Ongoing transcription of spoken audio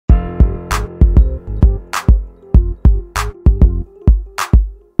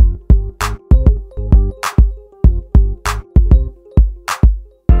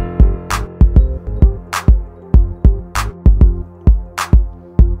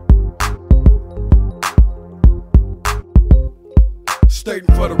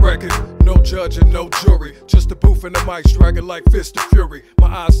Stating for the record, no judge and no jury, just a booth and the mic striking like fist of fury.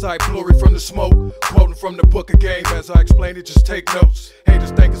 My eyesight blurry from the smoke, quoting from the book of game. As I explain it, just take notes.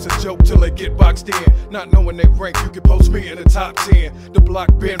 Haters think it's a joke till they get boxed in. Not knowing they rank, you can post me in the top 10. The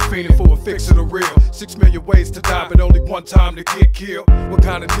block been fiending for a fix of the real. 6 million ways to die, but only one time to get killed. What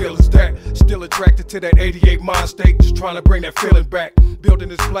kind of deal is that? Still attracted to that 88 mind state, just trying to bring that feeling back. Building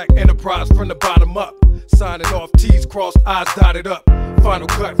this black enterprise from the bottom up. Signing off, T's crossed, I's dotted up. Final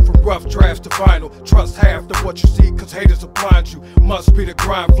cut from rough drafts to vinyl. Trust half of what you see, cause haters will blind you. Must be the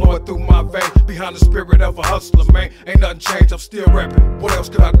grind flowing through my vein. Behind the spirit of a hustler, man. Ain't nothing changed, I'm still rapping. What else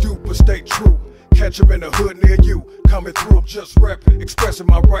could I do but stay true? Catch 'em in the hood near you. Coming through, I'm just rapping. Expressing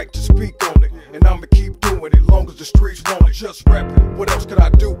my right to speak on it. And I'ma keep doing it, long as the streets want it. Just rapping. What else could I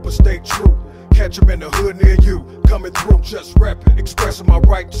do but stay true? Catch 'em in the hood near you. Coming through, just rapping. Expressing my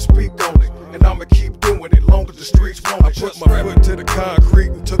right to speak on it. And I'ma keep doing it, long as the streets want it. I put my foot to the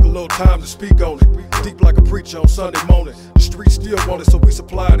concrete and took a little time to speak on it. Deep like a preacher on Sunday morning. The streets still want it, so we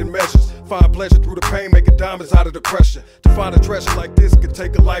supply it in measures. Find pleasure through the pain, making diamonds out of the pressure. To find a treasure like this could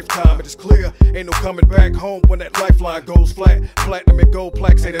take a lifetime. It is clear, ain't no coming back home when that lifeline goes flat. Platinum and gold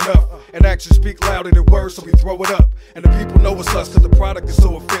plaques ain't enough. And actions speak louder than words, so we throw it up. And the people know it's us, cause the product is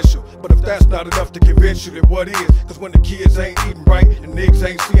so official. But if that's not enough to convince you, then what is? Cause when the kids ain't eating right, and niggas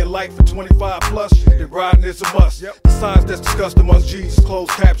ain't seeing life for 25 plus, then riding is a must. The signs that's discussed amongst G's,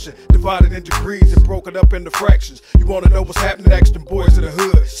 closed caption, divided in degrees and broken up into fractions. You wanna know what's happening? Ask them boys in the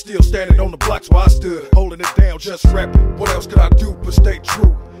hood, still standing on the blocks where I stood, holding it down, just rapping. What else could I do but stay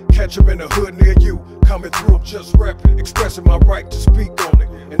true? Catch 'em in the hood near you. Coming through, I'm just rapping. Expressing my right to speak on it.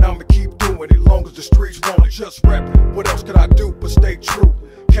 And I'ma keep doing it, long as the streets want it. Just rapping. What else could I do but stay true?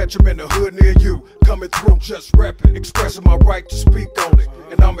 Catch 'em in the hood near you. Coming through, just rapping. Expressing my right to speak on it.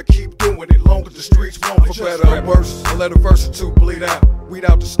 And I'ma keep doing it, long as the streets want it. For better or worse, I let a verse or two bleed out. Weed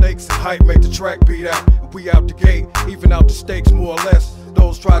out the snakes and hype, make the track beat out. And we out the gate, even out the stakes more or less.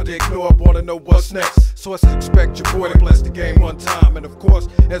 Those try to ignore, wanna know what's next. So I expect your boy to bless the game one time. And of course,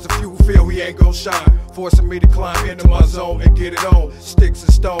 there's a few who feel he ain't gon' shine, forcing me to climb into my zone and get it on. Sticks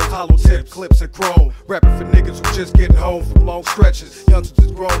and stones, hollow tip, clips and chrome. Rapping for niggas who just getting home from long stretches. Youngsters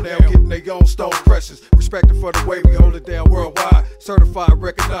is grown now, getting their own stone precious. Respected for the way we hold it down worldwide. Certified,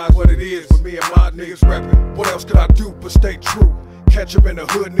 recognize what it is with me and my niggas rapping. What else could I do but stay true? Catch 'em in the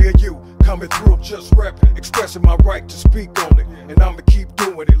hood near you. Coming through, I'm just rapping. Expressing my right to speak on it. And I'ma keep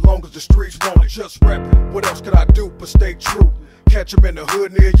doing it, long as the streets want it. Just rapping. What else could I do but stay true? Catch 'em in the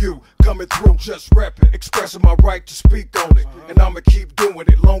hood near you. Coming through, just rapping. Expressing my right to speak on it. And I'ma keep doing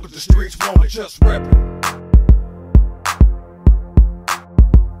it, long as the streets want it. Just rapping.